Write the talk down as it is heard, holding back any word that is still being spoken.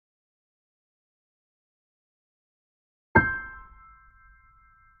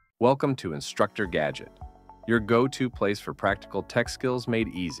Welcome to Instructor Gadget, your go-to place for practical tech skills made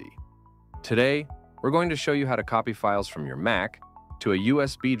easy. Today, we're going to show you how to copy files from your Mac to a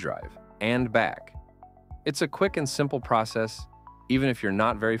USB drive and back. It's a quick and simple process, even if you're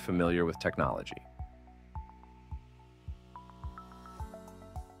not very familiar with technology.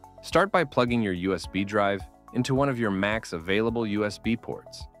 Start by plugging your USB drive into one of your Mac's available USB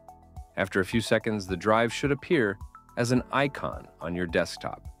ports. After a few seconds, the drive should appear as an icon on your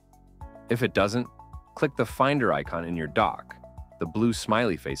desktop. If it doesn't, click the Finder icon in your dock, the blue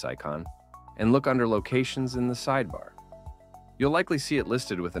smiley face icon, and look under Locations in the sidebar. You'll likely see it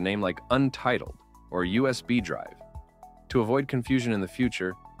listed with a name like Untitled or USB drive. To avoid confusion in the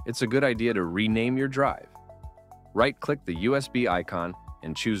future, it's a good idea to rename your drive. Right-click the USB icon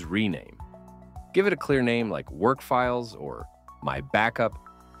and choose Rename. Give it a clear name like Work Files or My Backup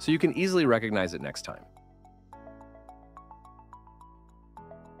so you can easily recognize it next time.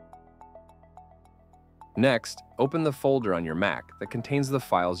 Next, open the folder on your Mac that contains the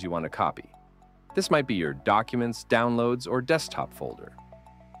files you want to copy. This might be your Documents, Downloads, or Desktop folder.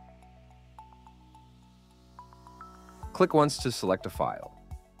 Click once to select a file.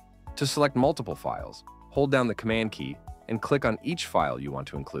 To select multiple files, hold down the Command key and click on each file you want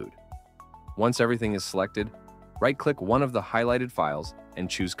to include. Once everything is selected, right-click one of the highlighted files and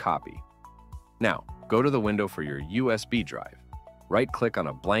choose Copy. Now, go to the window for your USB drive. Right-click on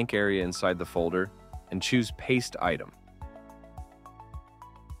a blank area inside the folder and choose Paste Item.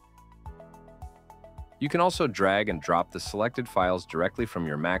 You can also drag and drop the selected files directly from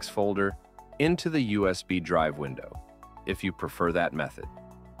your Mac's folder into the USB drive window, if you prefer that method.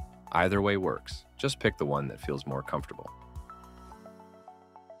 Either way works, just pick the one that feels more comfortable.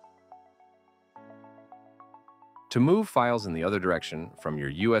 To move files in the other direction from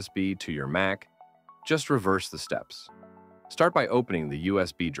your USB to your Mac, just reverse the steps. Start by opening the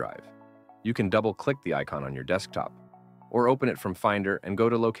USB drive. You can double-click the icon on your desktop, or open it from Finder and go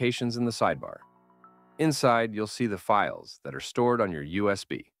to Locations in the sidebar. Inside, you'll see the files that are stored on your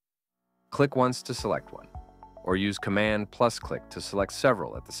USB. Click once to select one, or use Command plus click to select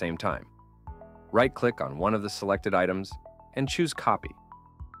several at the same time. Right-click on one of the selected items and choose Copy.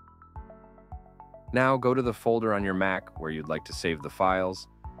 Now go to the folder on your Mac where you'd like to save the files.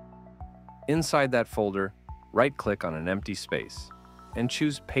 Inside that folder, right-click on an empty space and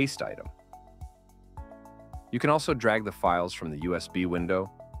choose Paste Item. You can also drag the files from the USB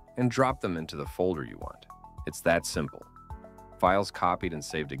window and drop them into the folder you want. It's that simple. Files copied and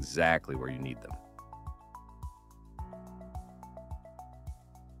saved exactly where you need them.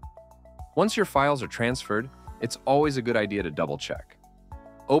 Once your files are transferred, it's always a good idea to double-check.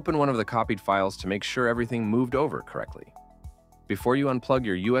 Open one of the copied files to make sure everything moved over correctly. Before you unplug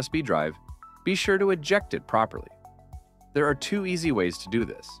your USB drive, be sure to eject it properly. There are two easy ways to do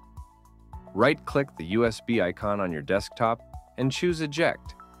this. Right-click the USB icon on your desktop and choose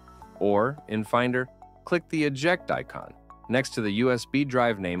Eject. Or, in Finder, click the Eject icon next to the USB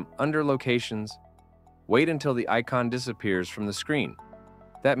drive name under Locations. Wait until the icon disappears from the screen.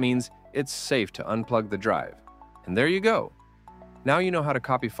 That means it's safe to unplug the drive. And there you go. Now you know how to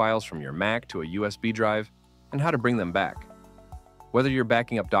copy files from your Mac to a USB drive and how to bring them back. Whether you're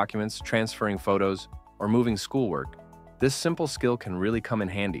backing up documents, transferring photos, or moving schoolwork, this simple skill can really come in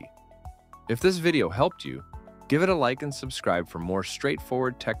handy. If this video helped you, give it a like and subscribe for more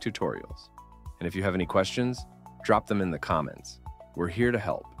straightforward tech tutorials. And if you have any questions, drop them in the comments. We're here to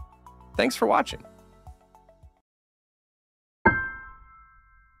help. Thanks for watching.